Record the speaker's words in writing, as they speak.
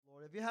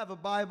If you have a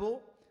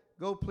Bible,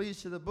 go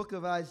please to the book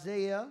of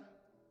Isaiah.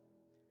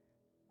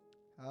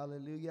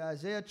 Hallelujah.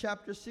 Isaiah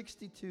chapter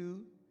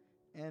 62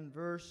 and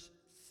verse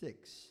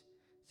 6.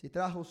 Si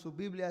trajo su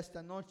Biblia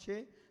esta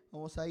noche,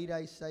 vamos a ir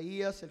a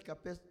Isaías, el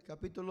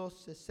capítulo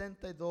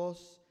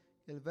 62,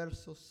 el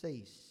verso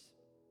 6.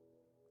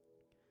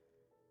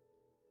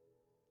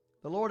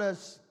 The Lord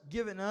has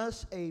given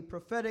us a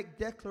prophetic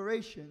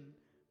declaration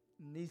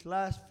in these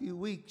last few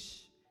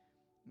weeks.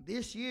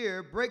 This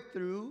year,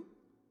 breakthrough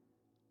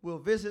will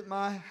visit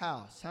my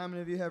house. How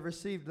many of you have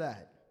received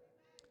that?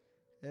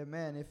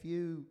 Amen. If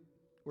you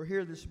were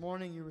here this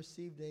morning, you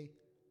received a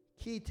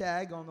key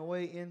tag on the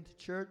way into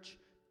church.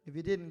 If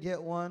you didn't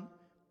get one,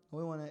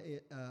 we want to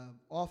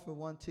offer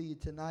one to you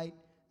tonight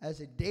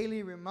as a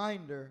daily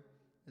reminder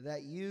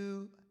that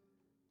you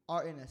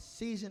are in a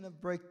season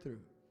of breakthrough.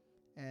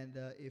 And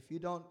if you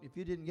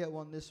didn't get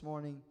one this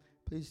morning,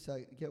 please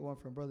get one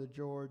from Brother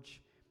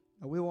George.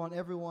 We want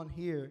everyone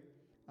here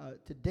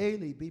to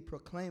daily be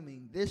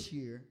proclaiming this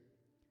year,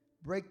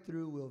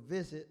 breakthrough will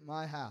visit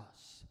my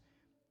house.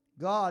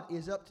 God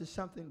is up to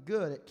something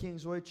good at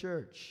Kingsway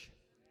Church.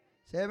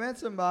 Say amen,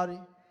 somebody.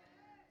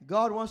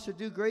 God wants to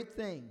do great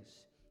things.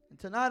 And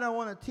tonight I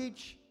want to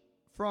teach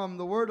from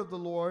the word of the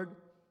Lord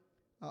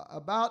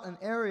about an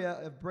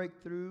area of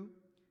breakthrough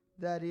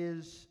that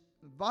is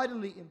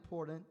vitally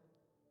important,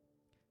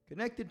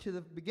 connected to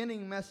the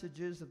beginning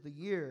messages of the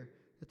year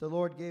that the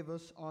Lord gave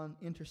us on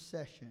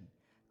intercession.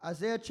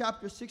 Isaiah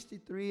chapter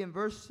 63 and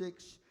verse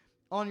 6,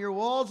 on your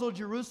walls, O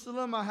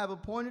Jerusalem, I have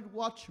appointed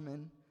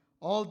watchmen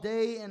all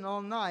day and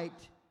all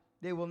night.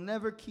 They will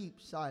never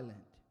keep silent.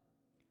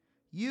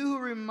 You who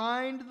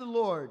remind the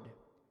Lord,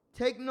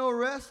 take no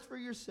rest for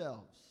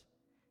yourselves,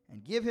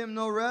 and give him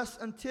no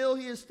rest until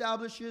he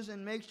establishes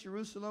and makes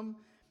Jerusalem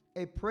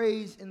a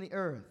praise in the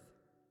earth.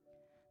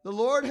 The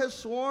Lord has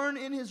sworn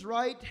in his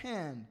right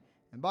hand,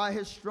 and by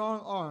his strong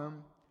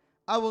arm,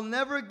 I will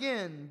never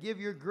again give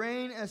your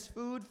grain as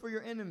food for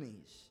your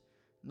enemies,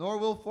 nor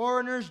will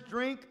foreigners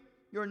drink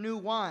your new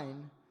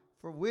wine,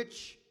 for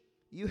which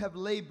you have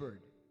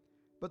labored.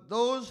 But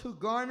those who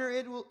garner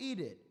it will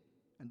eat it,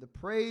 and the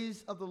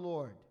praise of the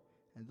Lord,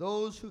 and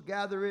those who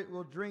gather it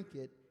will drink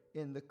it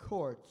in the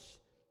courts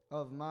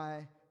of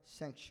my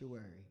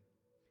sanctuary.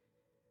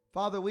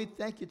 Father, we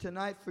thank you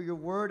tonight for your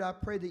word. I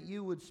pray that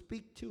you would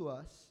speak to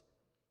us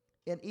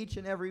in each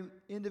and every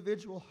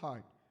individual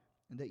heart,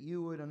 and that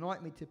you would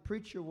anoint me to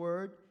preach your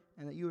word,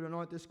 and that you would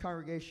anoint this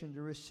congregation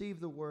to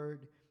receive the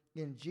word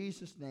in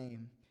Jesus'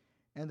 name.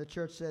 And the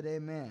church said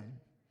amen.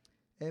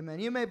 Amen.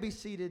 You may be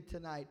seated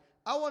tonight.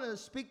 I want to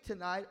speak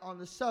tonight on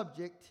the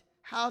subject,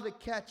 how to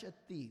catch a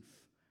thief.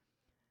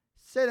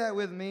 Say that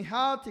with me,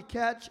 how to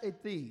catch a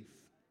thief.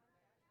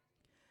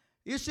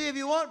 You see, if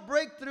you want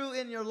breakthrough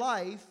in your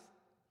life,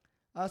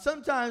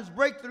 sometimes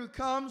breakthrough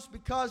comes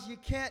because you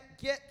can't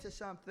get to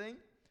something.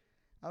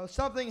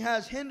 Something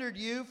has hindered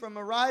you from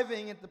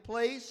arriving at the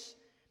place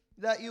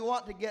that you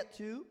want to get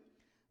to.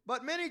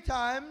 But many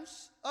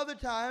times, other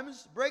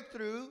times,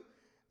 breakthrough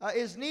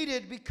is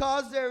needed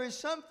because there is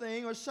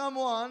something or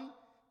someone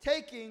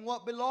taking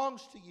what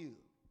belongs to you.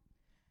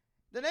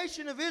 The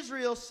nation of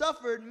Israel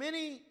suffered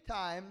many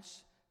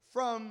times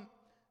from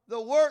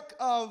the work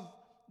of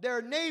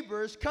their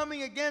neighbors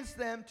coming against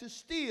them to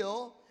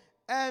steal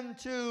and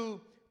to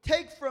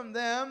take from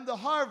them the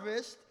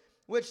harvest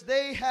which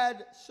they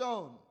had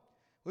sown.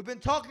 We've been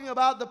talking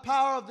about the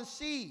power of the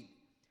seed.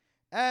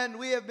 And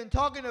we have been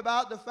talking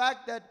about the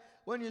fact that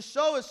when you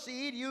sow a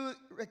seed, you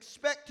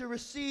expect to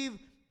receive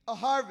a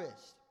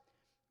harvest.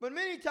 But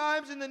many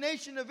times in the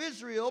nation of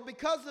Israel,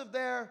 because of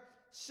their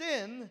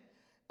sin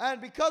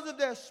and because of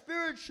their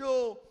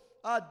spiritual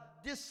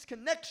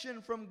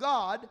disconnection from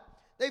God,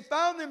 they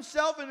found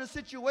themselves in a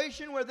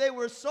situation where they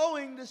were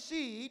sowing the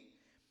seed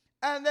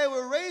and they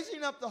were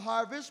raising up the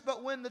harvest,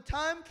 but when the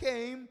time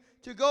came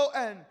to go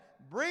and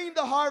bring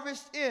the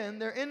harvest in,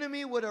 their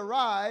enemy would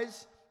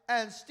arise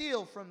and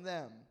steal from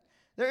them.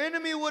 Their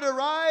enemy would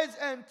arise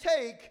and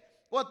take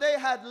what they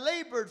had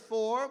labored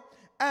for,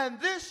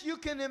 and this, you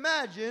can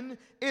imagine,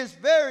 is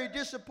very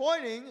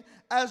disappointing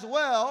as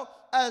well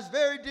as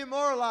very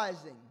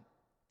demoralizing.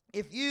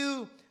 If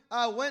you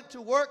went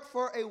to work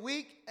for a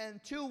week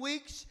and 2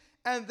 weeks,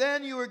 and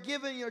then you were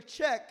given your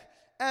check,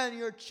 and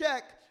your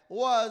check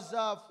was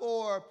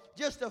for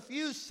just a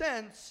few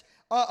cents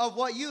of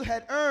what you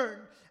had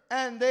earned,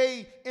 and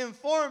they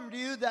informed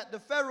you that the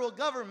federal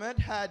government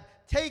had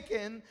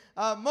taken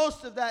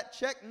most of that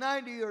check,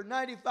 90 or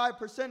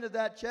 95% of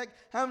that check,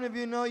 how many of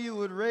you know you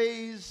would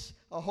raise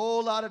a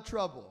whole lot of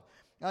trouble?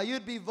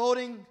 You'd be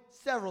voting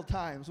several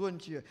times,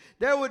 wouldn't you?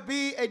 There would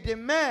be a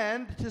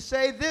demand to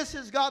say this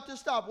has got to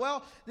stop.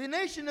 Well, the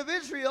nation of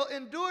Israel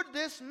endured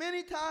this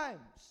many times.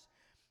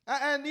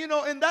 And you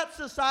know, in that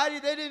society,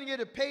 they didn't get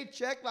a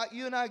paycheck like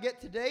you and I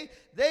get today.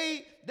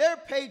 Their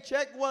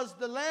paycheck was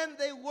the land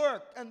they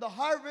worked and the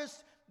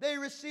harvest they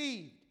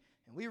received.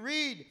 And we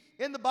read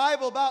in the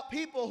Bible about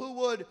people who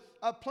would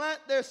plant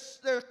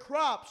their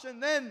crops,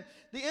 and then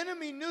the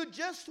enemy knew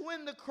just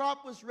when the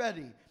crop was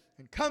ready.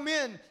 and come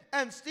in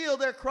and steal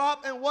their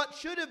crop. And what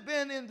should have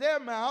been in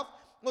their mouth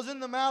was in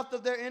the mouth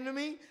of their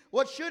enemy.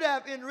 What should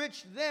have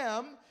enriched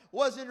them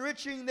was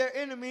enriching their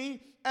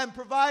enemy and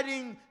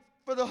providing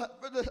for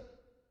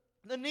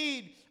the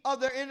need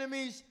of their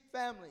enemies'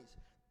 families.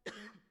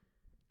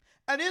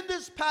 And in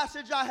this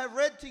passage I have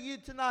read to you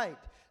tonight,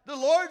 the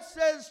Lord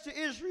says to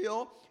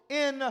Israel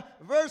in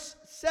verse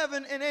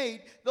 7 and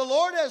 8, the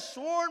Lord has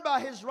sworn by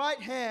his right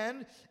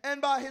hand and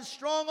by his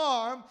strong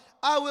arm,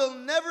 I will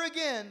never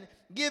again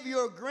give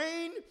your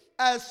grain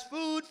as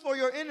food for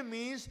your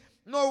enemies,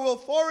 nor will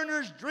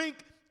foreigners drink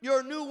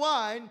your new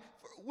wine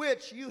for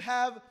which you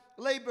have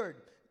labored.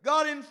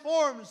 God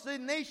informs the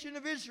nation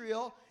of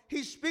Israel.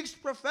 He speaks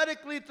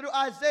prophetically through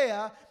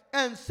Isaiah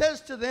and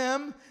says to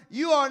them,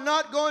 you are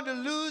not going to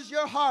lose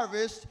your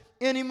harvest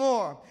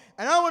anymore.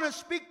 And I want to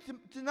speak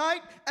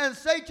tonight and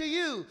say to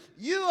you,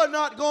 you are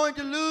not going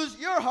to lose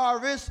your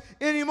harvest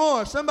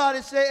anymore.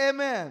 Somebody say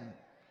amen.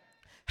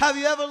 Have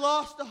you ever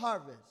lost a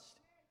harvest?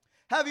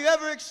 Have you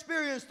ever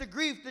experienced the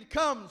grief that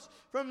comes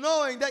from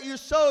knowing that you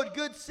sowed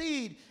good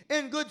seed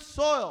in good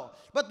soil,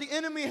 but the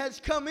enemy has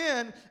come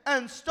in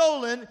and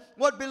stolen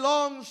what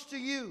belongs to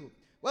you?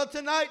 Well,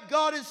 tonight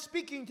God is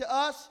speaking to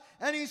us,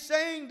 and he's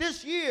saying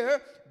this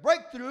year,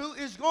 breakthrough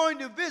is going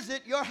to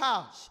visit your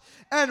house.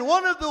 And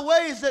one of the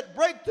ways that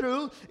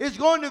breakthrough is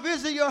going to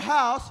visit your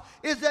house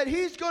is that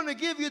he's going to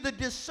give you the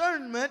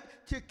discernment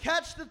to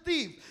catch the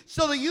thief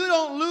so that you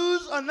don't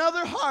lose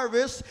another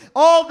harvest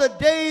all the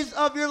days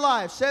of your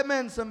life. Say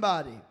amen,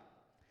 somebody.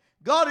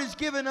 God has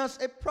given us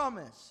a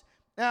promise.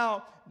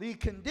 Now, the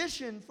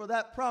condition for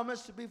that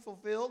promise to be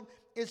fulfilled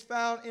is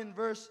found in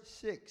verse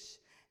 6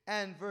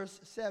 and verse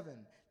 7.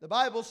 The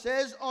Bible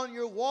says, on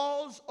your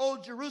walls, O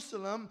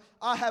Jerusalem,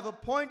 I have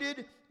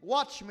appointed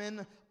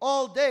watchmen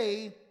all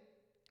day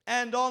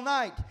and all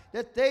night,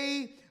 that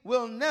they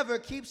will never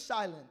keep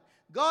silent.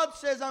 God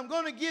says, I'm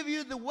going to give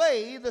you the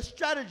way, the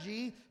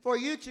strategy for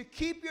you to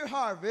keep your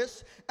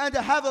harvest and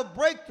to have a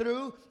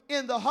breakthrough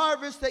in the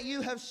harvest that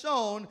you have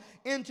sown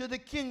into the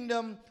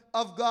kingdom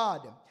of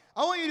God.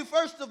 I want you to,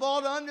 first of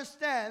all, to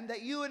understand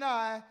that you and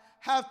I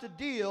have to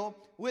deal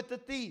with the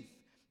thief.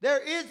 There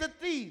is a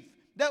thief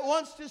that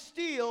wants to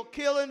steal,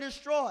 kill, and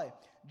destroy.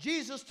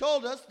 Jesus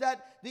told us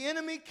that the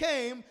enemy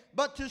came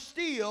but to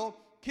steal,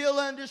 kill,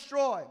 and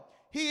destroy.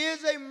 He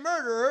is a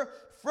murderer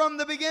from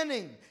the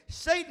beginning.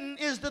 Satan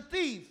is the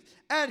thief,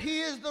 and he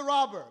is the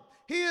robber.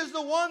 He is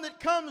the one that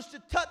comes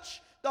to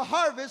touch the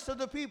harvest of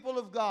the people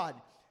of God.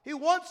 He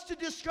wants to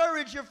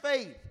discourage your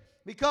faith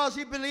because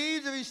he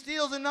believes if he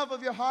steals enough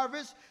of your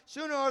harvest,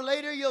 sooner or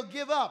later you'll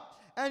give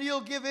up and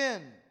you'll give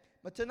in.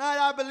 But tonight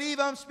I believe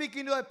I'm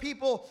speaking to a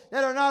people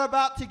that are not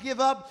about to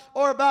give up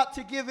or about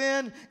to give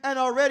in and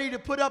are ready to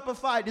put up a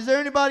fight. Is there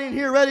anybody in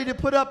here ready to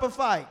put up a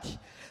fight?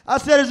 I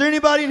said, is there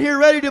anybody in here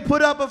ready to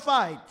put up a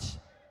fight?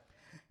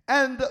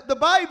 And the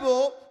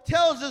Bible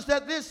tells us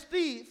that this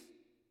thief,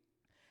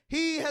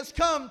 he has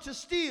come to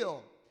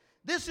steal.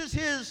 This is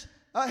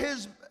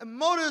his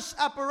modus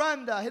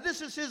operandi.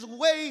 This is his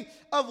way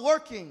of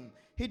working.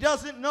 He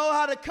doesn't know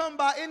how to come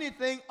by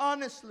anything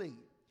honestly.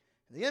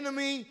 The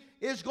enemy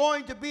is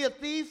going to be a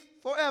thief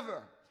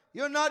forever.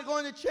 You're not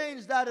going to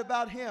change that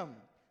about him.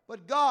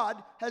 But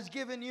God has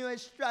given you a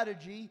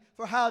strategy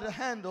for how to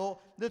handle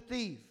the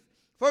thief.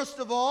 First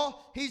of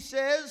all, he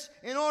says,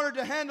 in order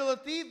to handle a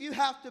thief, you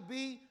have to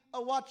be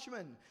a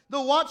watchman.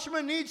 The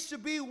watchman needs to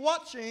be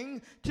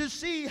watching to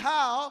see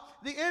how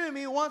the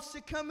enemy wants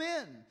to come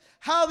in,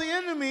 how the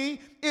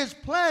enemy is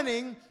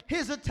planning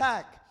his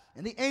attack.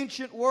 In the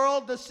ancient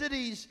world, the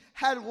cities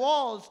had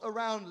walls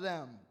around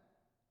them.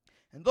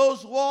 And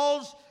those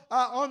walls,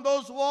 on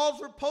those walls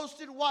were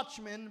posted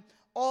watchmen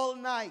all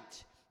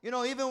night. You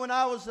know, even when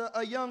I was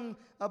a young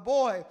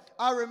boy,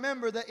 I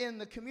remember that in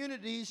the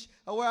communities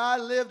where I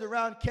lived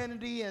around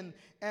Kennedy and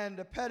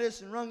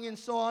Pettis and Runge and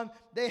so on,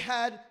 they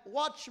had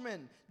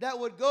watchmen that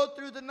would go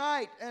through the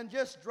night and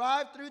just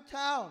drive through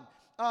town.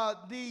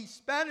 The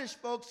Spanish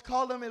folks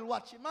called them el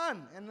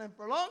watchman. And then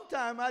for a long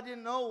time, I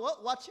didn't know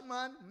what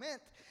watchman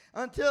meant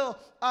until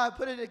I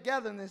put it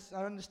together and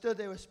I understood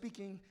they were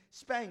speaking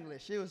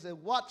Spanglish. It was a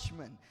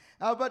watchman.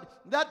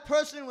 But that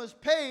person was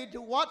paid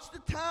to watch the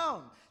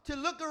town, to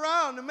look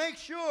around, to make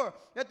sure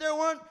that there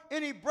weren't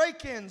any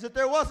break-ins, that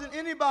there wasn't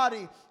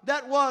anybody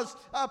that was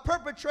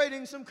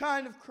perpetrating some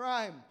kind of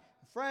crime.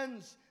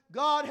 Friends,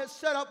 God has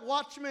set up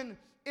watchmen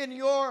in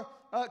your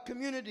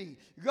community.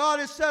 God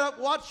has set up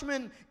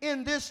watchmen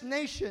in this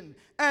nation.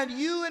 And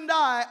you and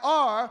I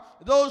are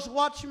those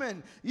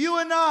watchmen. You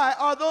and I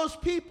are those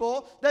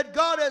people that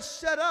God has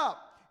set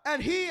up.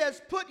 And he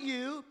has put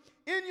you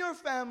in your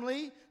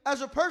family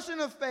as a person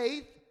of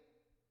faith,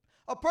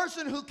 a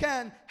person who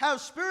can have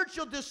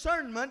spiritual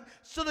discernment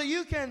so that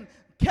you can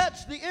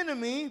catch the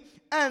enemy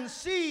and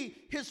see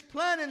his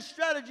plan and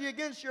strategy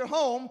against your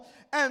home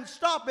and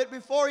stop it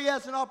before he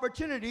has an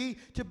opportunity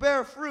to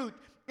bear fruit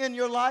in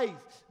your life.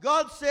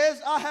 God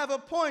says, I have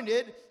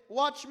appointed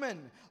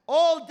watchmen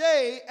all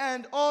day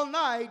and all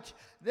night.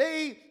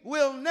 They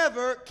will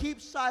never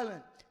keep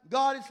silent.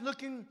 God is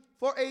looking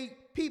for a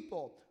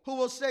people who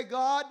will say,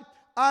 God,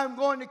 I'm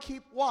going to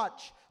keep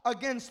watch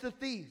against the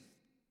thief.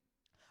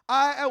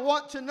 I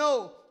want to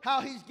know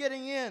how he's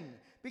getting in,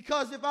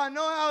 because if I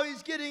know how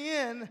he's getting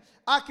in,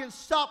 I can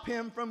stop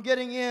him from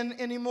getting in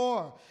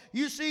anymore.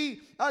 You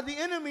see, the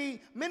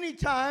enemy many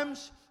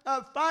times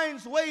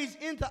finds ways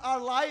into our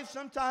life.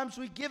 Sometimes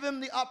we give him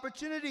the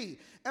opportunity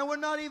and we're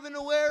not even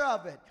aware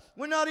of it.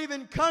 We're not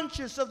even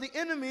conscious of the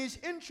enemy's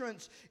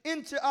entrance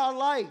into our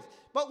life.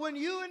 But when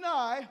you and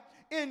I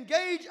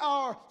engage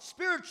our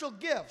spiritual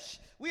gifts,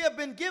 we have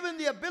been given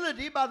the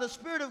ability by the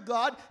Spirit of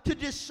God to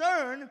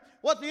discern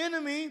what the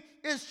enemy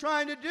is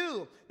trying to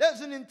do.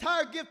 There's an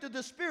entire gift of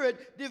the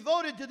Spirit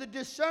devoted to the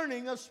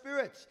discerning of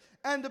spirits.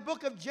 And the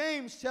book of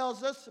James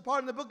tells us,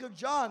 pardon, the book of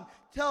John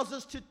tells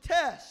us to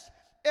test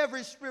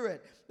every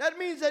spirit. That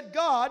means that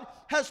God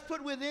has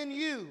put within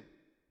you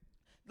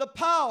the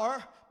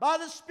power by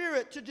the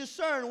Spirit to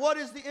discern what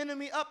is the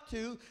enemy up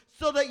to,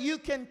 so that you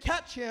can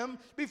catch him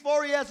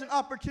before he has an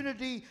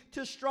opportunity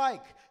to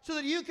strike, so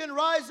that you can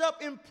rise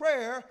up in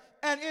prayer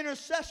and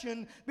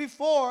intercession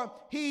before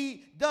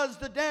he does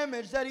the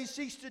damage that he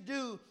seeks to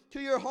do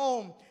to your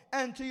home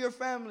and to your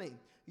family.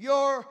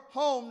 Your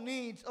home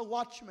needs a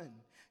watchman.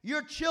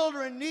 Your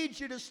children need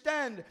you to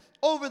stand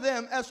over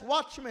them as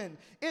watchmen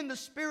in the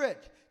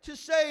Spirit, to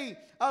say,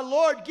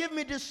 Lord, give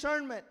me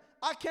discernment.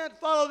 I can't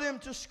follow them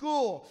to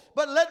school,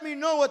 but let me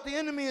know what the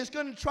enemy is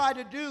going to try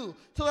to do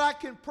so that I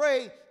can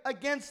pray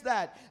against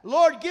that.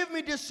 Lord, give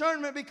me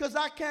discernment, because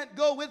I can't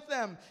go with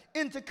them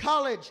into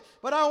college,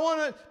 but I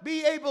want to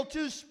be able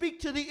to speak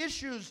to the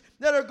issues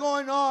that are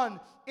going on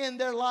in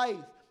their life.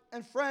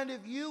 And friend,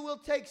 if you will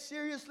take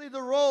seriously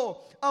the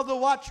role of the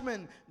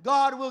watchman,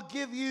 God will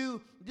give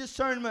you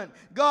discernment.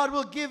 God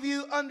will give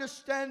you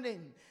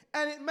understanding.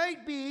 And it may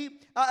be,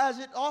 as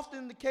it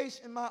often the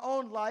case in my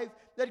own life,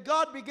 that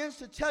God begins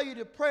to tell you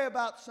to pray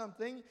about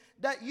something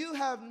that you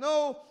have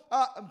no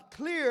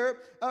clear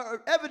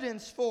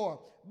evidence for,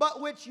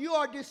 but which you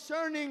are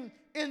discerning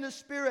in the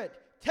Spirit.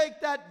 Take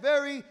that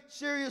very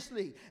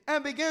seriously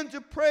and begin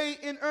to pray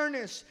in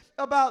earnest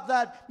about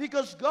that,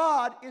 because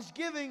God is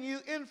giving you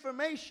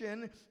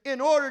information in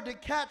order to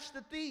catch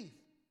the thief,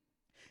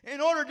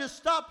 in order to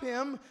stop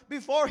him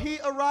before he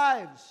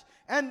arrives.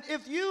 And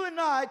if you and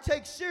I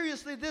take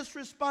seriously this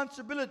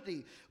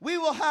responsibility, we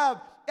will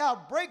have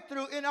our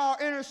breakthrough in our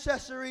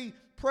intercessory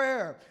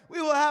prayer.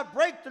 We will have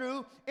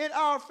breakthrough in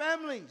our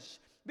families,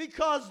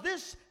 because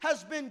this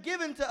has been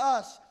given to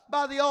us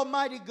by the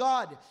Almighty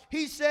God.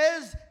 He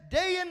says,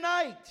 day and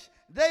night,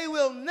 they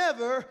will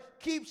never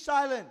keep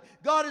silent.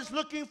 God is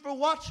looking for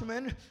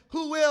watchmen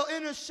who will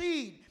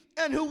intercede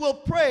and who will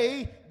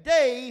pray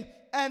day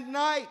and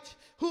night,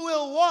 who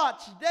will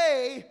watch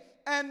day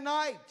and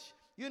night.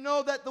 You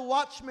know that the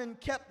watchmen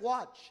kept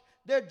watch.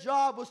 Their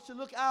job was to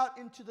look out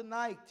into the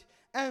night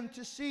and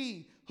to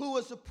see who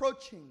was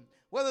approaching,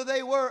 whether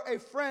they were a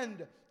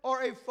friend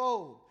or a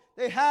foe.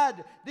 They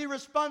had the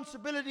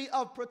responsibility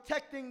of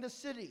protecting the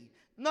city,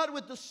 not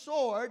with the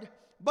sword,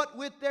 but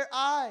with their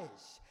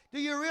eyes. Do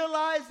you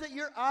realize that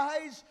your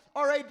eyes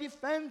are a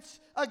defense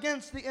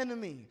against the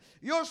enemy?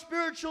 Your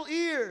spiritual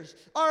ears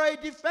are a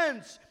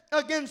defense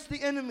against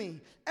the enemy.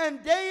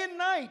 And day and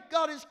night,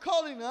 God is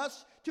calling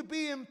us to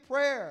be in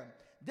prayer.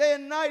 Day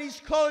and night, He's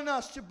calling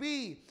us to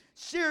be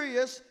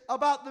serious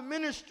about the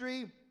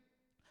ministry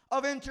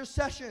of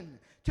intercession,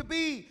 to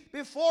be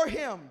before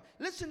Him.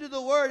 Listen to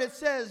the word. It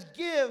says,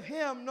 give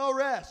Him no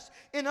rest.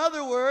 In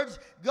other words,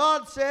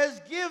 God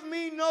says, give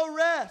me no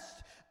rest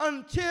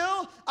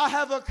until I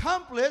have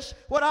accomplished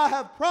what I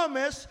have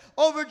promised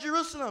over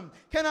Jerusalem.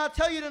 Can I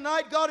tell you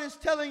tonight, God is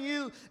telling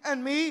you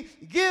and me,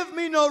 give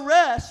me no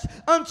rest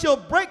until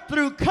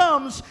breakthrough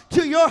comes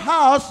to your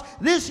house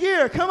this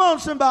year. Come on,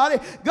 somebody.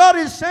 God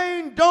is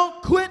saying,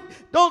 don't quit,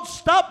 don't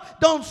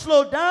stop, don't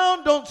slow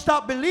down, don't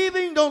stop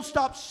believing, don't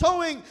stop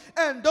sowing,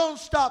 and don't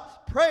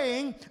stop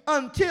praying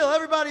until,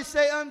 everybody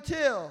say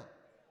until.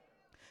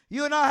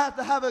 You and I have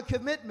to have a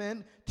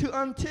commitment to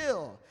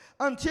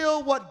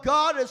until what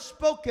God has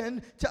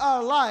spoken to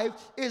our life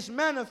is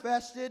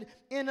manifested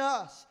in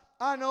us.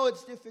 I know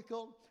it's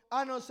difficult.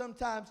 I know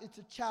sometimes it's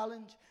a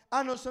challenge.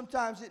 I know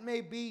sometimes it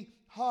may be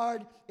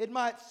hard. It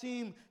might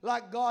seem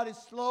like God is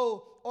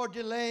slow or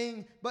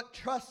delaying, but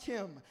trust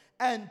Him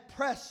and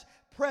press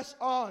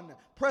on.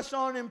 Press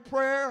on in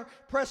prayer.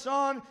 Press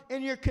on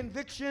in your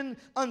conviction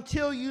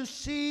until you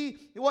see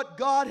what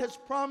God has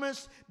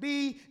promised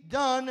be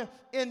done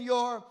in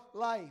your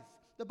life.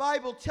 The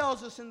Bible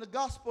tells us in the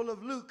Gospel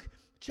of Luke,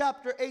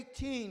 chapter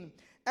 18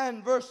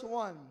 and verse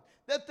 1,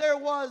 that there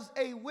was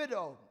a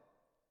widow,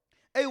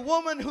 a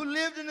woman who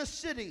lived in a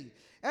city.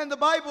 And the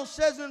Bible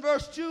says in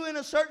verse 2, in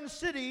a certain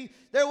city,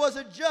 there was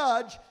a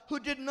judge who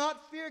did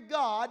not fear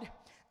God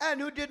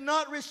and who did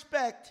not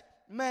respect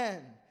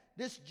man.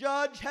 This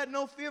judge had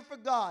no fear for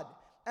God,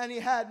 and he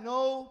had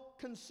no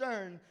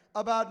concern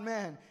about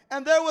man.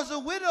 And there was a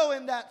widow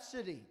in that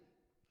city,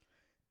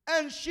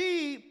 and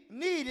she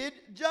needed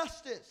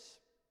justice.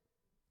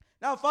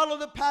 Now follow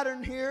the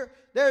pattern here.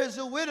 There is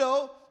a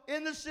widow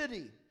in the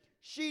city.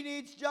 She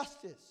needs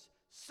justice.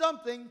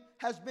 Something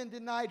has been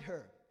denied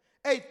her.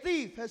 A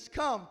thief has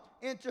come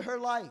into her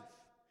life.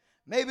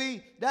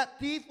 Maybe that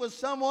thief was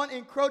someone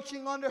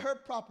encroaching onto her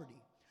property.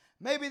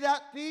 Maybe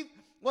that thief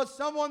was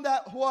someone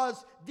that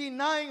was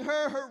denying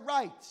her her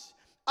rights.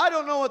 I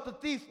don't know what the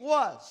thief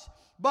was,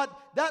 but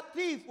that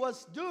thief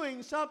was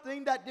doing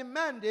something that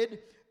demanded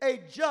a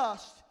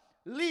just,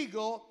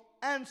 legal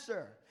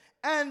answer.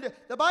 And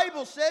the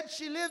Bible said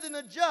she lived in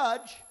a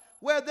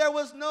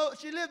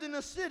she lived in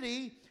a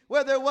city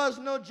where there was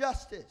no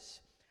justice.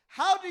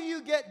 How do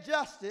you get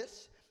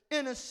justice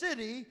in a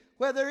city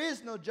where there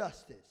is no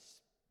justice?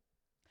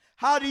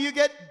 How do you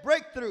get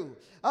breakthrough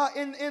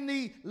in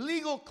the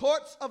legal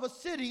courts of a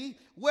city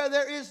where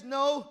there is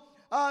no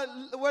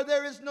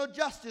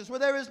justice, where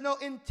there is no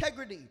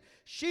integrity?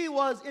 She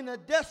was in a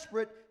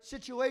desperate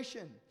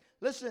situation.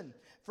 Listen,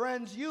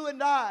 friends, you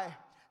and I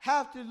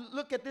have to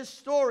look at this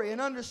story and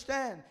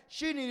understand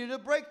she needed a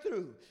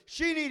breakthrough.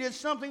 She needed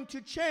something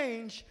to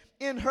change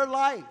in her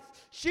life.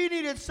 She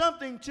needed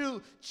something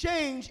to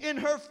change in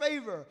her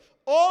favor.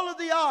 All of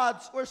the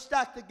odds were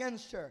stacked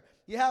against her.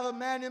 You have a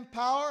man in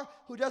power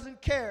who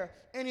doesn't care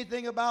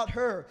anything about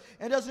her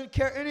and doesn't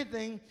care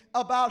anything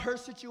about her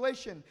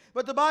situation.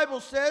 But the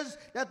Bible says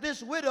that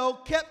this widow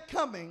kept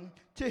coming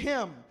to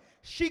him.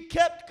 She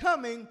kept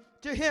coming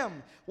to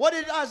him. What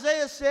did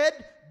Isaiah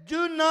said?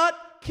 Do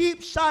not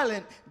keep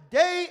silent.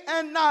 Day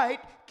and night,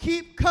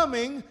 keep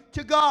coming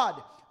to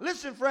God.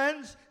 Listen,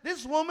 friends,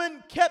 this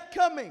woman kept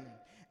coming.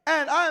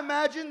 And I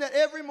imagine that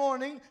every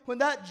morning when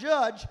that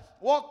judge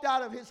walked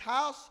out of his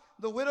house,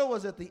 the widow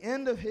was at the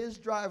end of his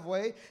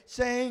driveway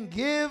saying,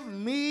 give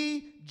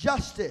me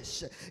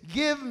justice.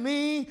 Give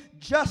me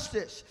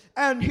justice.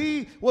 And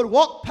he would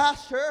walk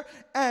past her,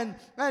 and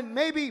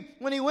maybe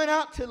when he went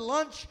out to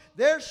lunch,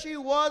 there she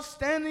was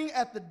standing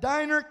at the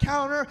diner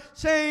counter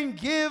saying,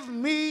 give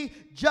me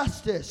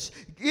justice.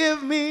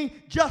 Give me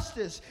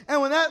justice.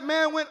 And when that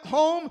man went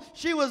home,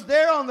 she was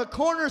there on the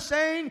corner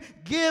saying,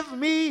 give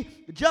me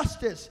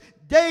justice.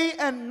 Day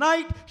and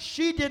night,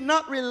 she did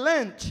not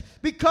relent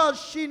because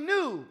she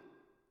knew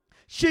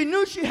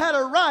she had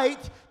a right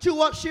to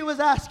what she was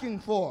asking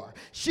for.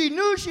 She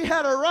knew she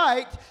had a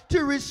right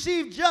to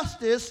receive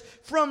justice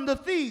from the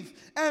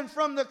thief and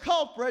from the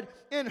culprit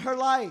in her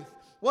life.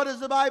 What does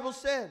the Bible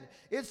say?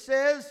 It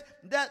says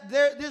that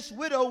this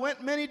widow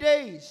went many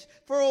days.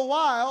 For a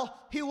while,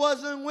 he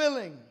wasn't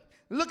willing.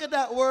 Look at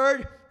that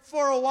word,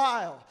 for a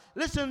while.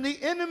 Listen, the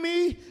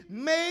enemy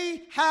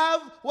may have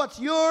what's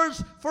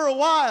yours for a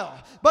while,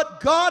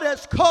 but God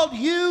has called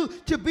you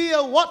to be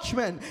a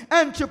watchman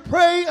and to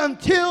pray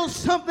until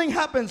something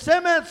happens.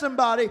 Amen,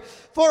 somebody.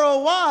 For a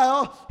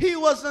while, he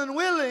was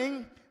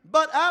unwilling,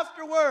 but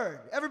afterward.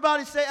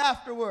 Everybody say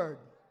afterward.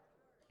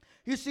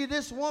 You see,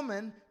 this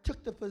woman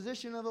took the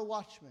position of a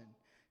watchman.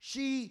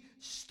 She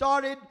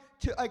started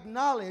to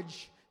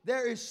acknowledge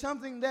there is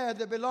something there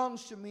that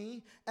belongs to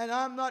me, and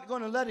I'm not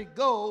going to let it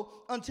go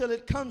until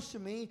it comes to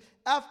me.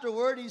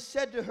 Afterward, he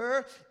said to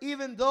her,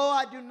 even though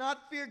I do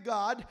not fear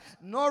God,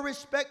 nor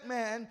respect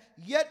man,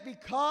 yet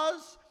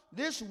because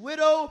this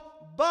widow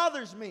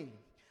bothers me,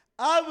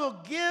 I will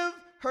give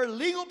her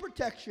legal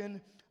protection.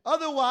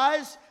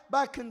 Otherwise,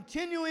 by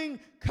continuing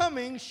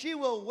coming, she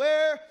will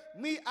wear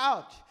me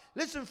out.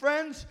 Listen,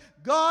 friends,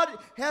 God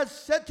has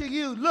said to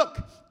you,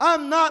 look,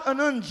 I'm not an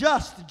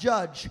unjust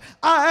judge.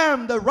 I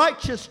am the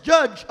righteous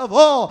judge of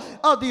all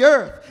of the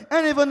earth.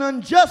 And if an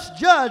unjust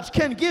judge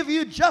can give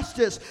you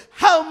justice,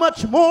 how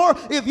much more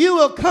if you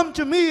will come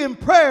to me in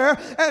prayer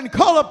and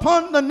call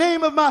upon the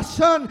name of my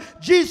Son,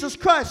 Jesus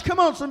Christ. Come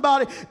on,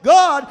 somebody.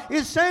 God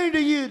is saying to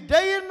you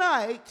day and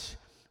night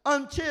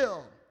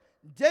until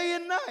day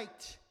and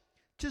night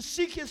to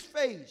seek his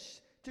face,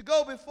 to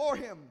go before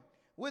him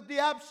with the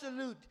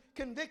absolute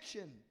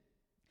conviction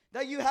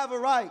that you have a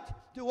right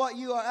to what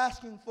you are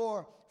asking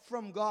for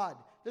from God.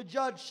 The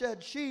judge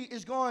said, she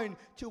is going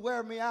to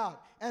wear me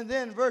out. And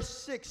then verse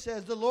 6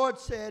 says, the Lord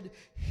said,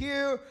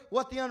 hear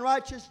what the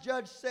unrighteous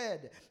judge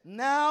said.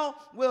 Now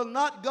will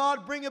not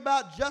God bring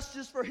about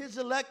justice for his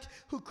elect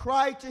who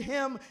cry to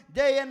him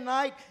day and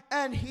night,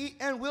 and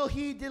will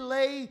he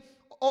delay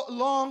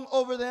long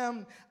over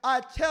them?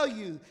 I tell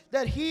you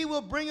that he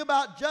will bring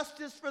about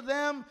justice for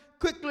them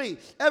quickly.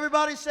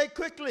 Everybody say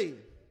quickly.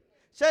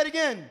 Say it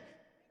again.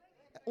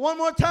 One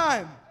more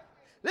time.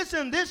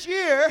 Listen, this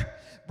year,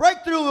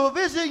 breakthrough will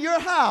visit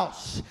your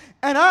house.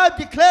 And I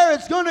declare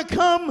it's going to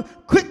come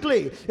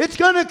quickly. It's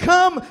going to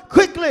come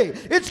quickly.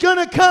 It's going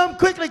to come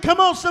quickly. Come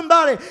on,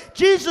 somebody.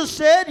 Jesus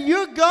said,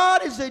 your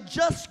God is a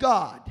just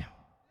God.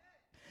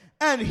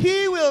 And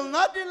he will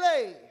not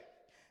delay.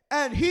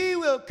 And he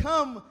will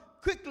come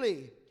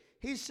quickly.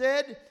 He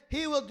said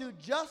he will do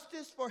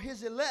justice for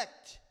his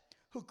elect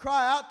who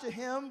cry out to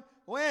him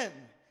when?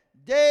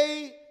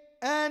 Day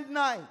and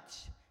night.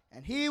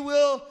 And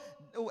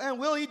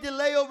will he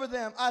delay over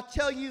them? I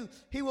tell you,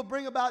 he will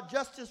bring about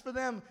justice for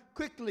them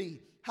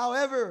quickly.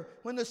 However,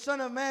 when the Son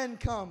of Man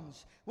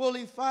comes, will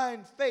he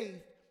find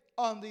faith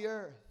on the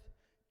earth?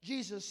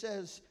 Jesus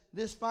says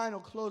this final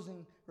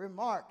closing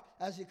remark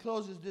as he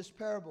closes this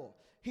parable.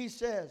 He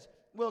says,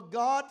 will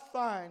God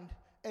find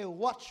a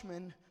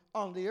watchman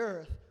on the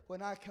earth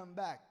when I come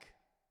back?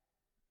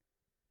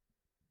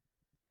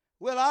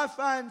 Will I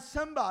find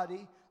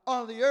somebody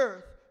on the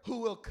earth who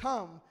will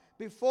come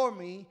before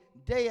me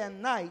day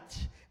and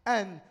night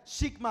and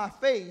seek my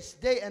face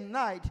day and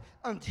night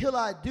until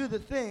I do the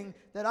thing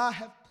that I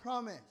have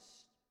promised?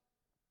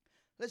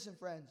 Listen,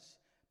 friends,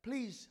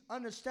 please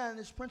understand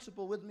this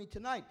principle with me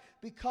tonight,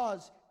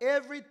 because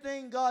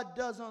everything God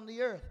does on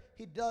the earth,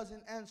 He does in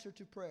answer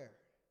to prayer.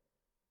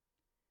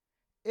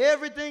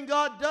 Everything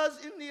God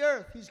does in the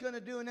earth, He's going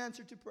to do in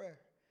answer to prayer.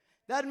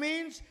 That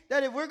means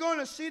that if we're going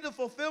to see the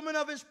fulfillment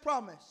of His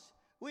promise,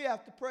 we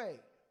have to pray.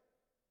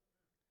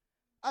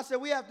 I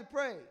said we have to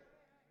pray.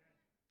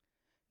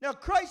 Now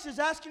Christ is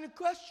asking a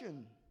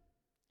question.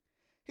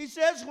 He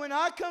says, when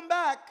I come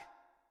back,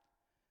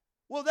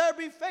 will there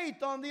be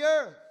faith on the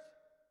earth?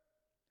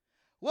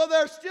 Will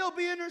there still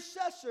be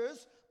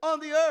intercessors on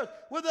the earth?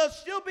 Will there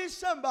still be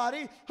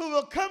somebody who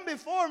will come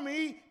before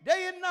me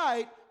day and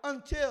night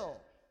until?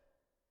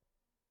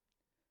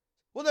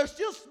 Will there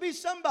still be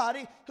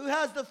somebody who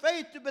has the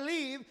faith to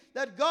believe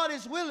that God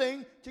is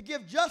willing to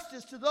give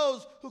justice to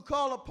those who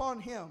call upon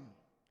Him?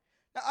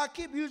 Now, I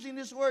keep using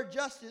this word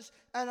justice,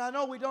 and I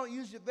know we don't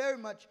use it very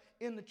much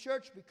in the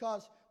church,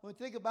 because when we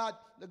think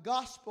about the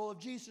gospel of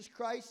Jesus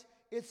Christ,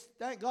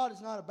 thank God it's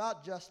not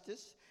about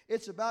justice.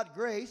 It's about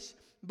grace.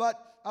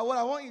 But what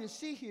I want you to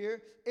see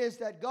here is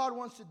that God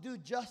wants to do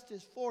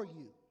justice for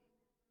you.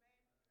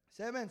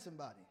 Say amen,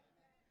 somebody.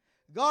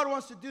 God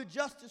wants to do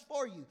justice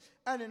for you.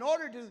 And in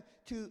order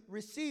to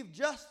receive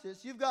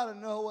justice, you've got to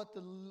know what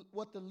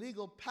the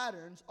legal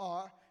patterns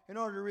are in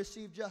order to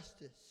receive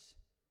justice.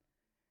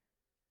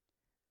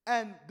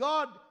 And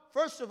God,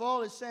 first of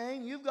all, is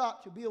saying you've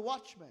got to be a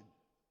watchman.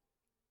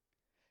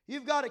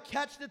 You've got to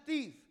catch the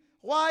thief.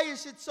 Why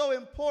is it so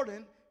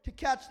important to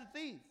catch the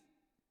thief?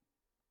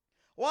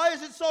 Why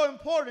is it so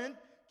important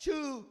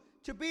to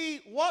be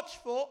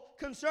watchful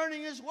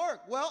concerning His work?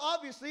 Well,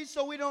 obviously,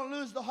 so we don't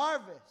lose the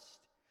harvest.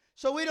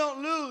 So we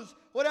don't lose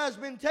what has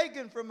been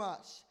taken from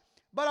us.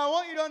 But I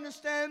want you to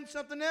understand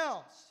something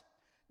else.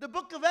 The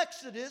book of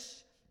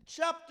Exodus,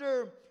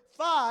 chapter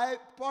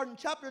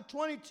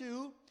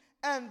 22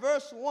 and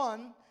verse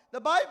 1, the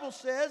Bible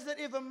says that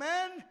if a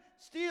man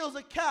steals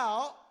a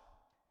cow,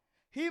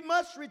 he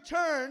must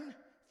return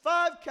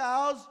 5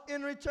 cows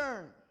in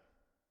return.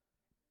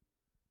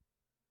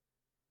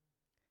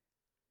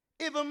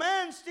 If a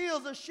man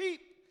steals a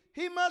sheep,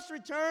 he must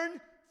return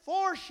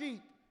 4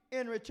 sheep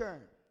in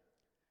return.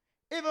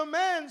 If a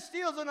man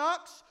steals an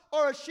ox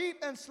or a sheep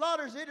and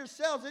slaughters it or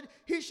sells it,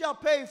 he shall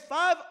pay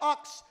 5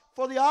 ox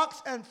for the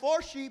ox and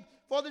 4 sheep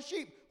for the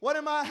sheep. What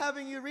am I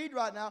having you read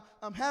right now?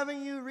 I'm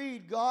having you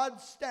read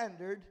God's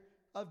standard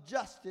of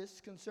justice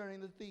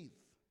concerning the thief.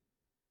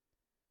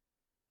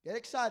 Get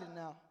excited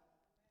now.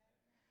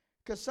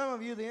 Because some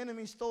of you, the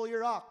enemy stole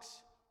your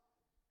ox.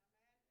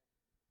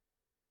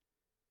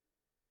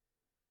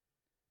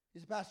 He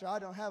said, Pastor, I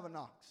don't have an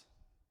ox.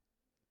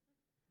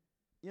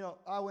 You know,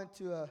 I went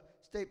to a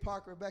state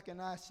park. Rebecca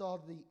and I saw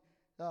the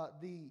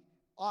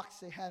ox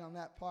they had on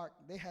that park.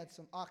 They had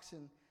some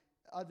oxen,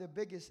 the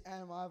biggest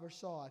animal I ever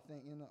saw, I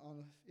think,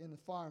 in the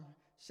farm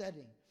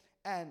setting.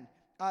 And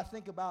I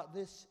think about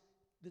this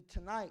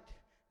tonight,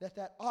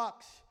 that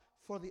ox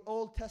for the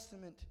Old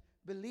Testament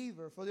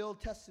believer, for the Old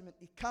Testament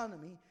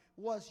economy,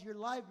 was your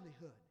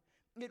livelihood.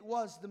 It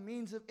was the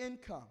means of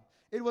income.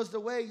 It was the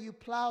way you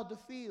plowed the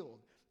field.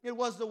 It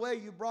was the way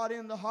you brought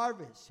in the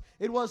harvest.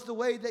 It was the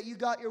way that you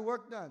got your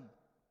work done.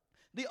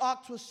 The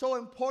ox was so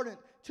important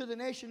to the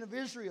nation of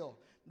Israel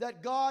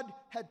that God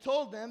had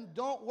told them,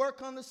 don't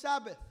work on the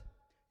Sabbath.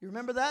 You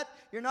remember that?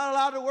 You're not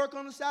allowed to work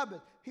on the Sabbath.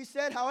 He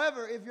said,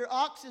 however, if your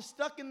ox is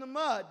stuck in the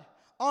mud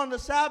on the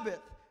Sabbath,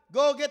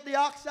 go get the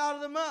ox out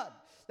of the mud.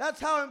 That's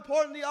how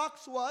important the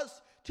ox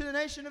was to the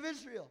nation of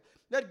Israel.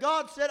 That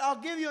God said, I'll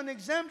give you an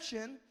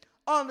exemption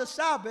on the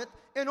Sabbath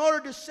in order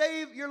to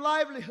save your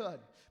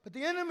livelihood. But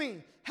the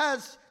enemy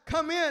has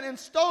come in and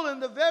stolen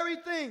the very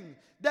thing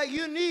that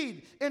you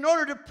need in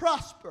order to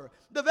prosper,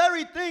 the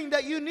very thing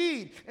that you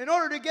need in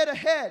order to get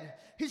ahead.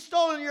 He's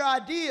stolen your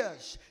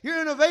ideas, your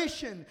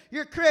innovation,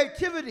 your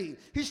creativity.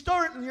 He's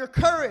stolen your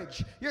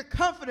courage, your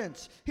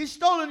confidence. He's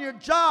stolen your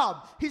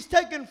job. He's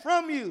taken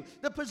from you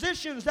the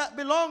positions that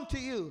belong to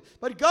you.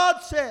 But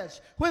God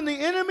says, when the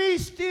enemy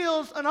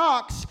steals an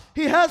ox,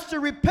 he has to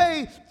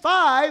repay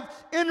 5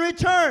 in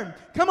return.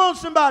 Come on,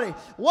 somebody.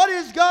 What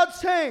is God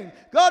saying?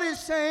 God is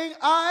saying,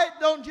 I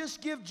don't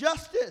just give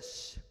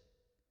justice,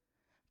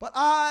 but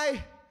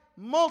I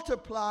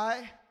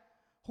multiply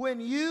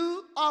when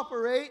you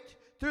operate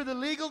through the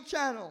legal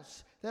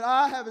channels that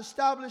I have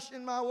established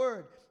in my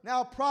word.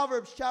 Now,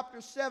 Proverbs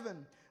chapter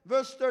 7,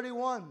 verse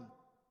 31.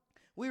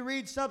 We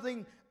read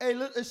something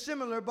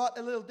similar but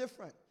a little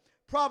different.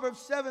 Proverbs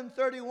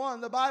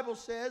 7:31, the Bible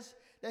says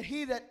that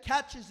he that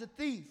catches a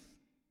thief,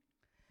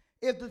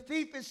 if the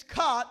thief is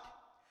caught,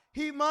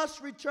 he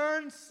must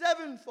return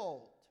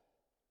 7-fold.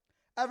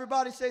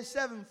 Everybody say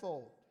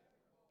 7-fold.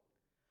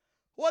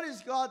 What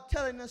is God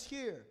telling us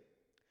here?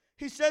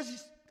 He says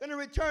he's going to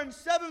return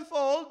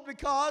 7-fold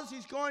because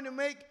he's going to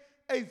make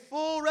a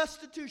full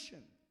restitution.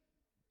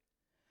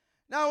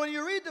 Now, when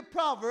you read the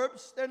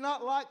Proverbs, they're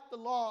not like the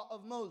law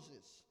of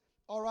Moses.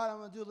 All right, I'm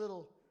going to do a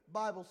little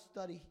Bible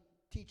study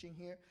teaching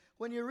here.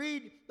 When you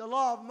read the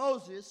law of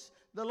Moses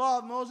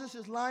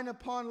is line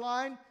upon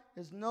line.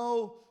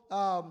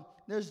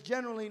 There's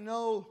generally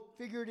no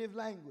figurative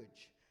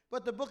language.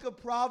 But the book of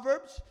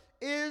Proverbs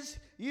is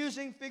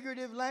using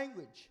figurative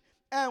language.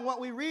 And what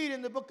we read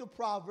in the book of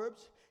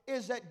Proverbs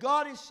is that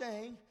God is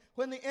saying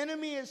when the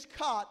enemy is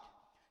caught,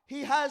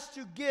 he has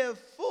to give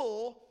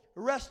full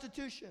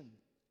restitution.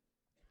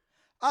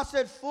 I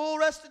said full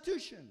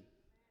restitution.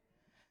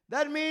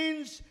 That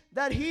means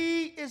that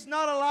he is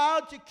not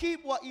allowed to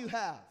keep what you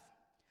have,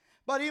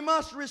 but he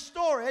must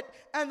restore it,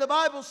 and the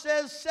Bible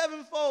says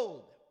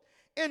sevenfold.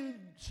 In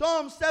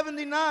Psalm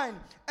 79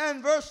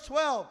 and verse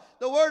 12,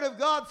 the word of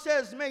God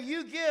says, may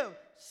you give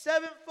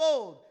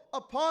sevenfold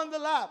upon the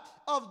lap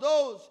of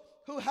those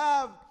who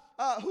have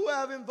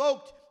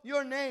invoked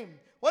your name.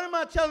 What am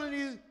I telling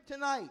you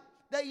tonight?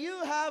 That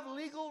you have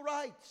legal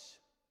rights.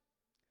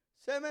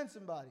 Say amen,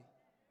 somebody.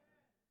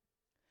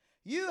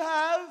 You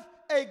have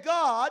a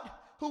God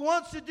who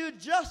wants to do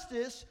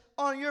justice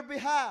on your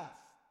behalf.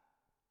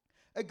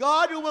 A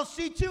God who will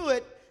see to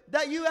it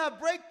that you have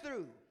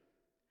breakthrough.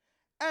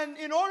 And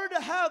in order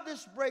to have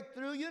this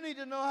breakthrough, you need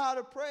to know how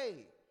to pray.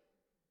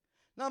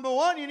 Number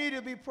one, you need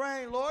to be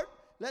praying, Lord,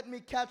 let me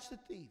catch the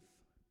thief.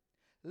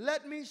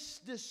 Let me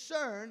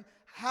discern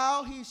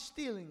how he's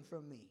stealing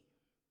from me.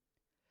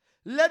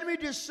 Let me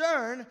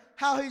discern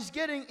how he's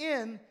getting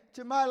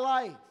into my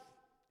life,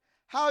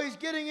 how he's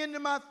getting into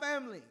my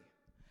family,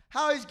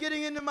 how he's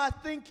getting into my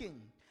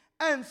thinking.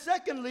 And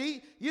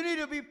secondly, you need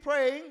to be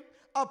praying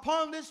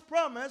upon this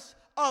promise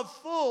of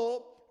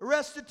full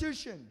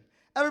restitution.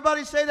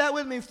 Everybody say that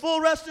with me. Full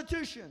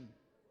restitution.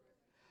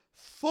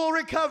 Full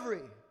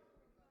recovery.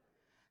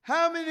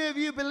 How many of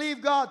you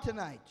believe God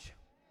tonight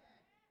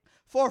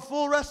for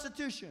full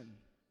restitution?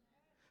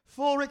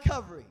 Full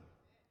recovery.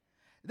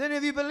 Then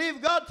if you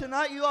believe God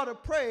tonight, you ought to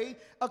pray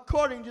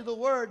according to the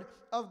word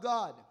of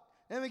God.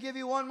 Let me give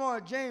you one more.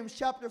 James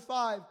chapter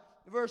 5,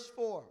 verse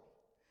 4.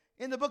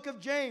 In the book of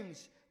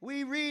James,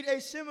 we read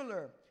a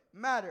similar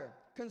matter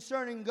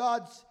concerning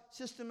God's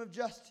system of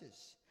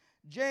justice.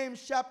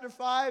 James chapter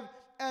 5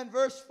 and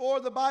verse 4,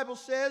 the Bible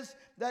says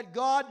that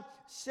God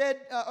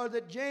said, or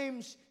that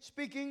James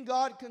speaking,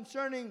 God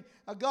concerning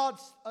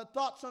God's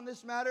thoughts on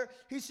this matter,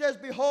 he says,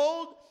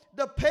 behold,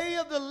 the pay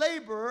of the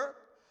laborer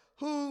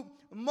who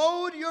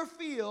mowed your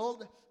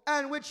field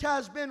and which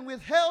has been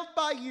withheld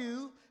by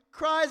you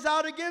cries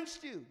out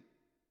against you.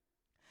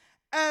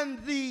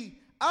 And the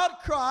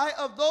outcry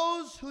of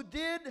those who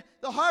did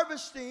the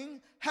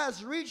harvesting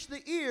has reached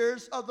the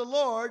ears of the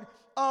Lord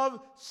of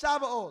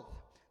Sabaoth.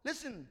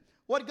 Listen,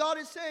 what God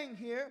is saying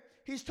here,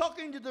 he's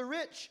talking to the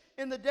rich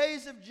in the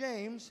days of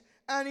James,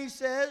 and he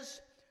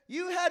says,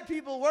 you had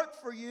people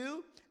work for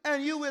you,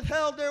 and you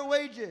withheld their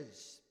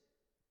wages.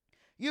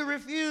 You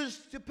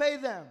refused to pay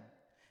them.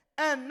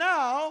 And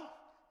now,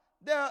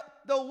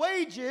 the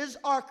wages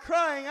are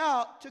crying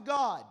out to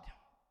God.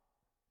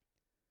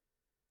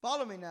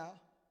 Follow me now.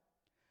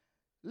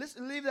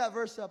 Listen, leave that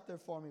verse up there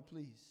for me,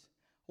 please.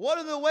 What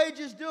are the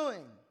wages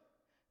doing?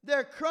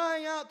 They're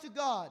crying out to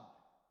God.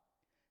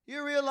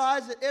 You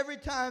realize that every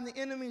time the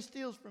enemy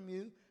steals from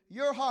you,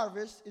 your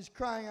harvest is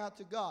crying out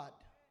to God.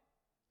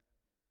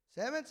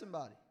 Say amen,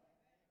 somebody.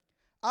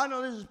 I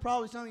know this is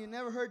probably something you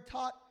never heard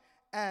taught,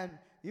 and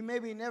you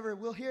maybe never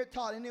will hear it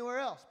taught anywhere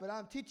else, but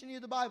I'm teaching you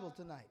the Bible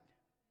tonight.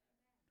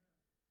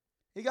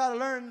 You got to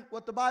learn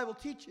what the Bible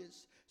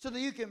teaches so that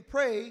you can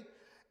pray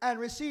and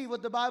receive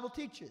what the Bible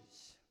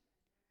teaches.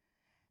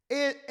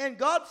 And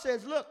God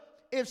says, look,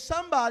 if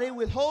somebody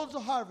withholds a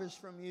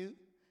harvest from you,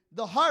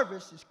 the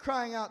harvest is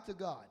crying out to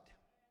God.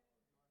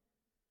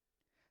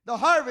 The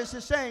harvest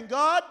is saying,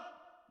 God,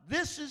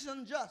 this is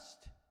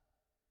unjust.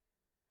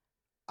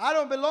 I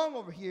don't belong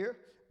over here.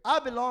 I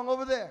belong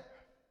over there.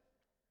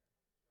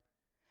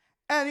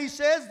 And he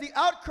says the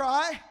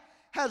outcry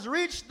has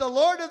reached the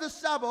Lord of the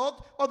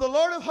Sabaoth, or the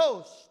Lord of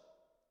hosts.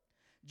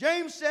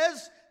 James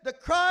says the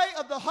cry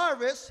of the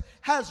harvest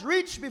has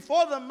reached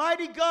before the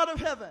mighty God of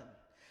heaven,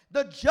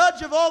 the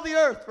judge of all the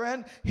earth,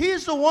 friend.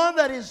 He's the one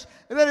that is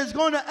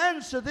going to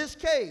answer this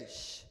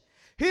case.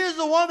 He is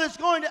the one that's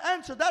going to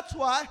answer. That's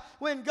why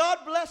when God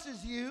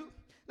blesses you,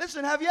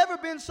 listen, have you ever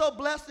been so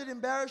blessed it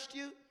embarrassed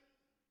you?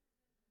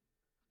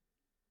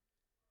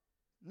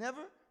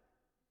 Never?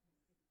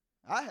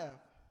 I have.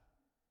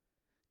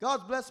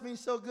 God's blessed me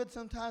so good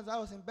sometimes I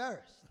was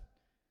embarrassed.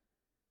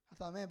 I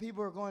thought, man,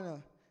 people are going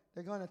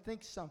to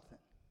think something.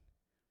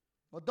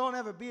 Well, don't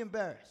ever be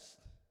embarrassed.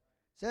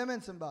 Say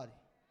amen, somebody.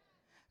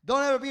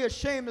 Don't ever be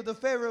ashamed of the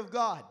favor of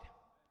God.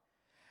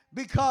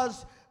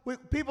 Because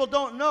people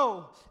don't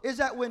know is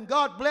that when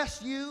God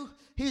bless you,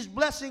 He's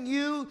blessing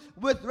you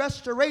with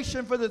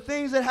restoration for the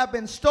things that have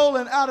been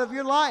stolen out of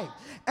your life.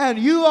 And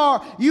you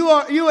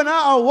and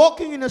I are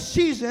walking in a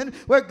season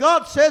where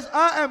God says,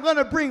 I am going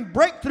to bring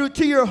breakthrough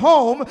to your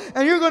home,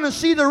 and you're going to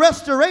see the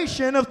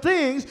restoration of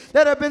things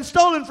that have been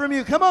stolen from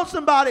you. Come on,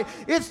 somebody.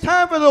 It's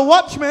time for the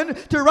watchman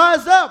to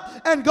rise up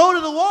and go to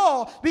the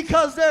wall,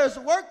 because there's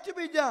work to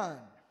be done.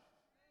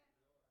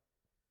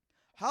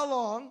 How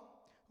long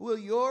will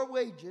your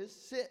wages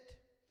sit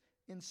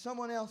in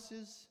someone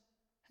else's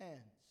hands?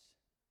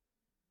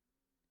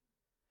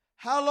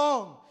 How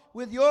long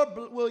will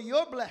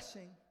your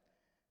blessing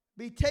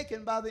be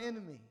taken by the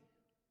enemy?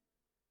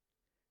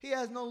 He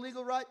has no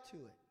legal right to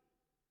it.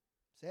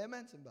 Say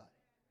amen, somebody.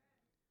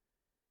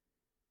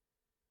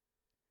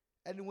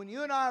 And when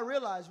you and I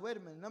realize, wait a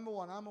minute, number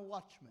one, I'm a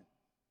watchman.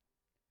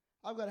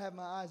 I've got to have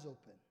my eyes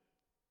open.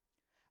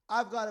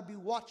 I've got to be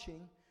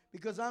watching,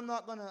 because I'm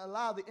not going to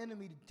allow the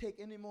enemy to take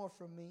any more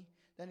from me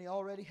than he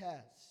already has.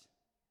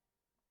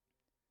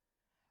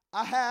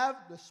 I have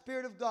the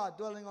Spirit of God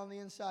dwelling on the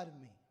inside of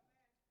me.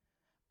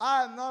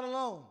 I am not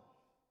alone.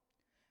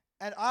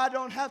 And I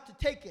don't have to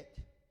take it.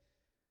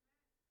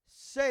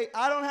 Say,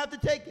 I don't have to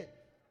take it.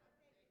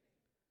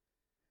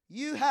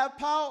 You have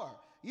power.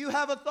 You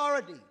have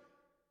authority.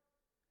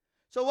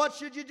 So what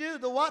should you do?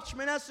 The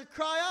watchman has to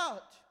cry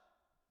out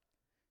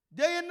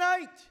day and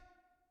night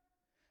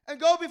and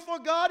go before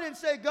God and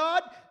say,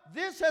 God,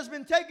 this has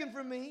been taken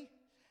from me,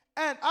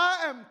 and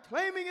I am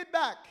claiming it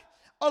back,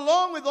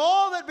 along with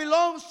all that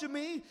belongs to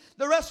me,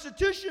 the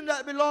restitution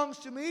that belongs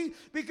to me,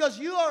 because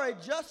you are a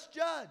just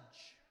judge.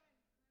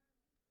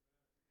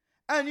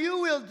 And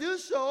you will do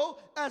so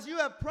as you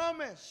have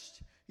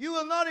promised. You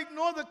will not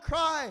ignore the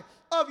cry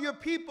of your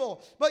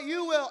people, but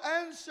you will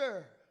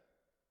answer,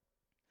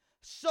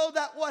 so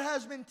that what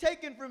has been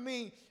taken from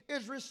me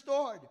is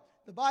restored.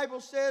 The Bible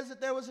says that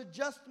there was a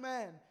just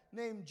man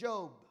named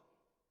Job.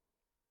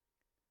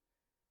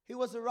 He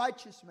was a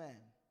righteous man,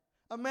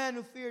 a man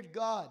who feared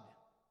God.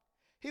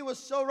 He was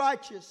so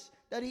righteous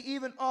that he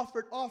even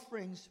offered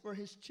offerings for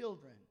his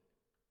children.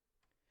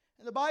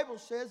 And the Bible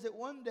says that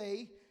one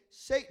day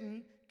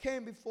Satan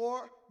came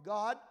before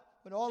God,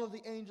 when all of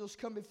the angels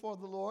come before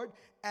the Lord,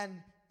 and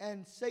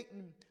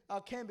Satan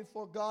came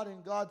before God,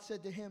 and God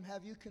said to him,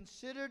 have you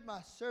considered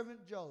my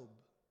servant Job?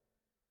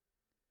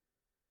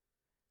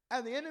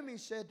 And the enemy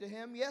said to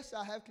him, yes,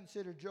 I have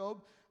considered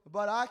Job,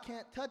 but I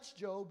can't touch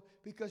Job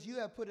because you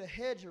have put a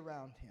hedge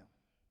around him.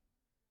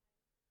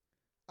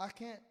 I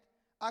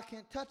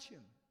can't touch him.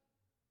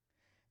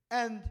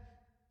 And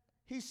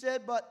he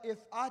said, but if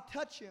I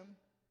touch him,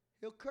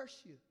 he'll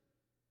curse you.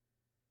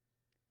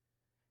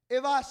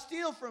 If I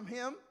steal from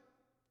him,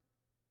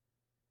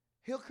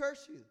 he'll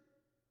curse you.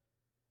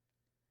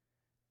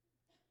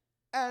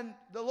 And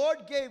the Lord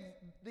gave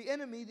the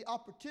enemy the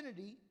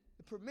opportunity,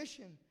 the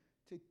permission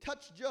to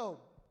touch Job.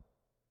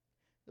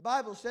 The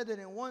Bible said that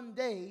in one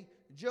day,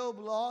 Job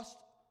lost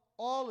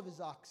all of his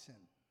oxen,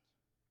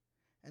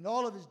 and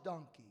all of his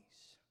donkeys,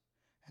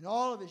 and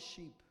all of his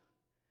sheep,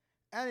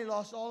 and he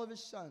lost all of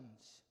his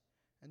sons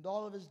and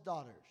all of his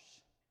daughters.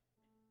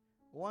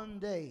 One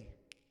day,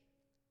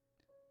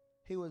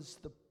 he was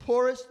the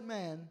poorest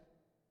man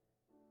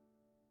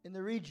in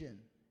the region.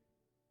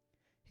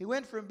 He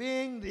went from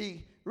being the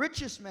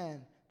richest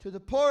man to the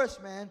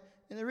poorest man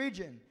in the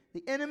region.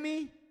 The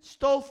enemy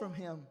stole from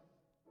him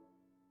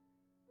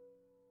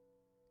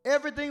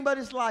everything but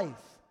his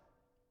life.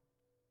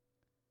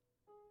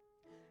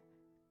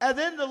 And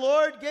then the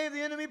Lord gave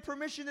the enemy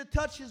permission to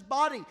touch his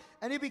body,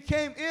 and he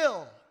became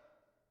ill.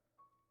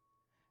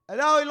 And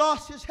now he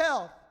lost his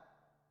health.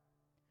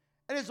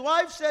 And his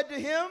wife said to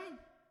him,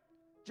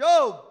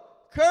 Job,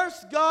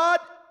 curse God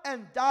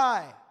and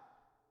die.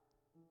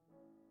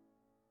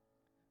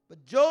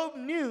 But Job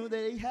knew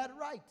that he had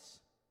rights.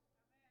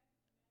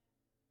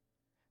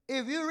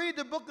 If you read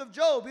the book of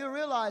Job, you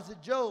realize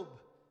that Job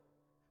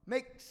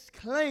makes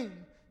claim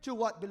to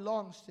what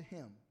belongs to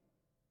him.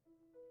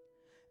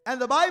 And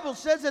the Bible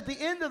says at the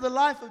end of the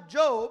life of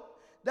Job,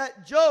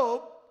 that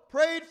Job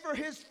prayed for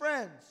his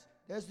friends.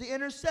 There's the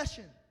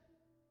intercession.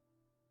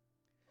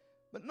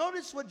 But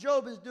notice what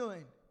Job is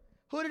doing.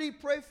 Who did he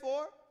pray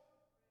for?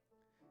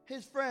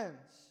 His friends.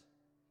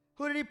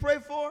 Who did he pray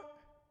for?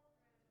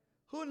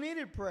 Who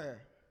needed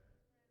prayer?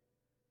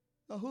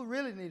 No, who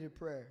really needed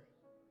prayer?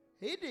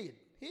 He did.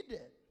 He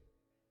did.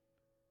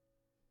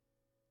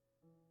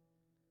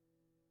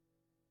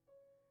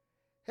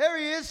 Here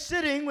he is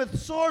sitting with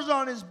sores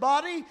on his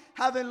body,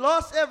 having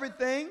lost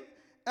everything,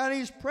 and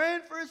he's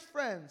praying for his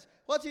friends.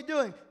 What's he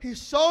doing?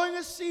 He's sowing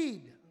a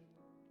seed.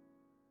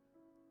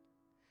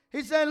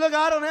 He's saying, look,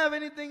 I don't have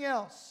anything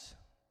else.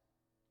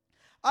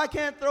 I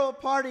can't throw a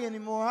party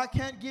anymore. I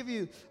can't give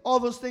you all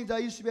those things I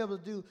used to be able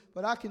to do,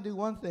 but I can do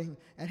one thing.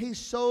 And he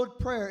sowed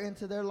prayer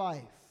into their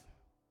life.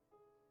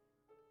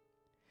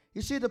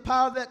 You see the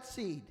power of that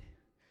seed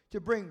to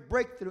bring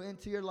breakthrough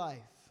into your life.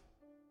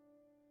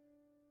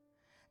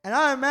 And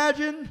I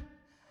imagine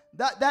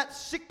that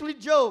sickly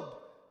Job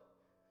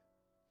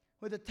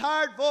with a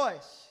tired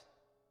voice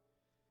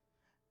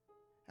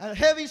a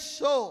heavy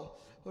soul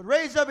would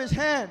raise up his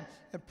hand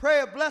and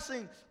pray a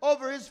blessing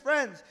over his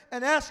friends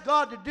and ask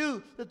God to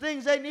do the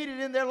things they needed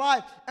in their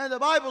life. And the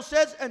Bible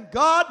says, and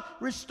God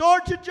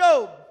restored to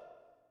Job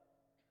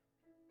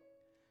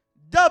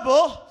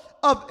double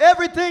of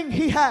everything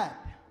he had.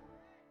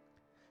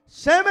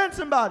 Say amen,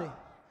 somebody.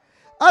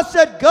 I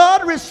said,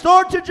 God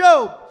restored to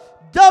Job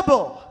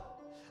double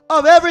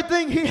of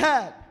everything he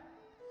had.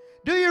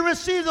 Do you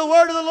receive the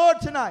word of the Lord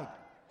tonight?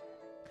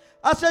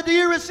 I said, do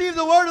you receive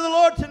the word of the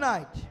Lord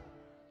tonight?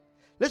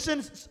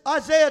 Listen,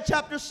 Isaiah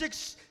chapter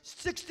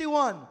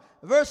 61,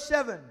 verse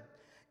 7.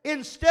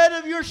 Instead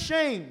of your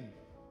shame,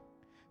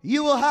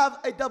 you will have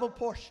a double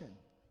portion.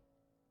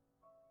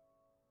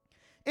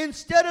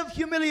 Instead of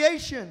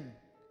humiliation,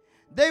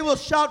 they will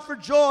shout for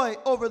joy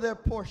over their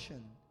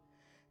portion.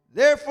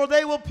 Therefore,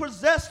 they will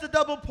possess the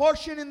double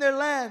portion in their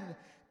land,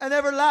 and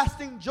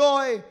everlasting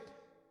joy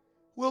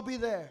will be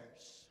theirs.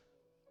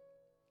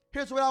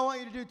 Here's what I want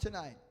you to do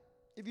tonight.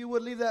 If you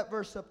would leave that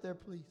verse up there,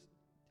 please.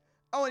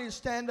 I want you to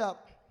stand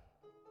up.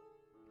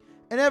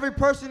 And every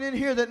person in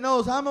here that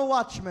knows I'm a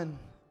watchman,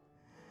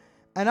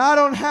 and I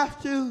don't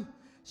have to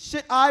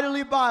sit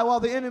idly by while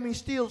the enemy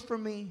steals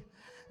from me.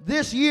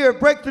 This year,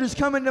 breakthrough is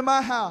coming to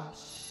my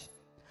house.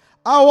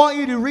 I want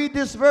you to read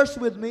this verse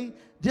with me,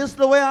 just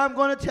the way I'm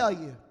going to tell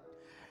you.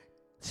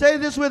 Say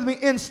this with me.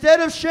 Instead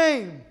of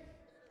shame,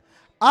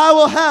 I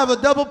will have a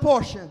double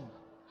portion.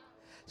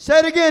 Say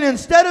it again.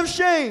 Instead of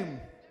shame,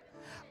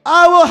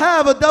 I will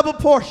have a double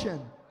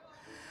portion.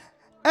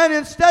 And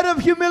instead of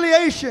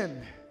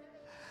humiliation,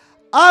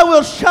 I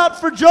will shout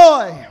for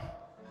joy.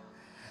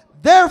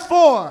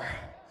 Therefore,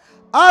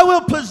 I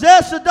will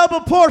possess a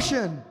double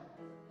portion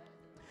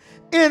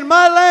in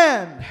my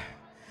land,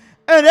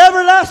 and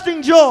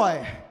everlasting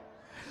joy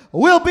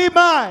will be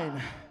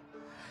mine.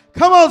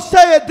 Come on,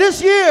 say it.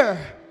 This year,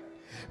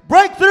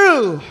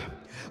 breakthrough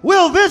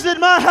will visit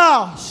my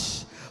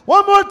house.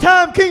 One more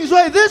time,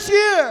 Kingsway. This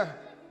year,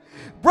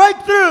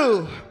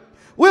 breakthrough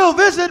will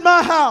visit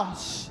my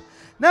house.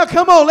 Now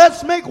come on,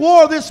 let's make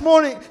war this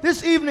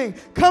evening.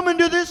 Come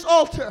into this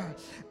altar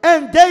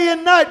and day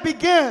and night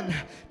begin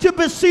to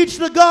beseech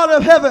the God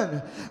of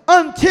heaven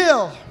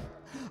until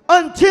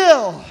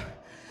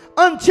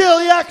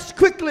he acts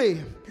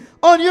quickly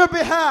on your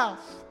behalf.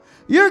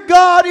 Your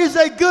God is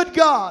a good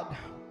God.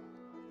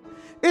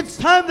 It's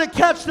time to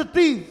catch the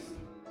thief.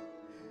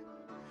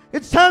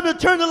 It's time to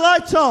turn the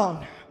lights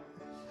on.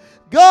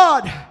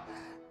 God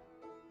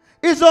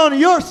is on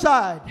your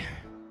side.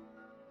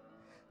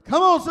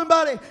 Come on,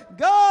 somebody.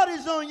 God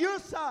is on your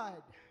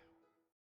side.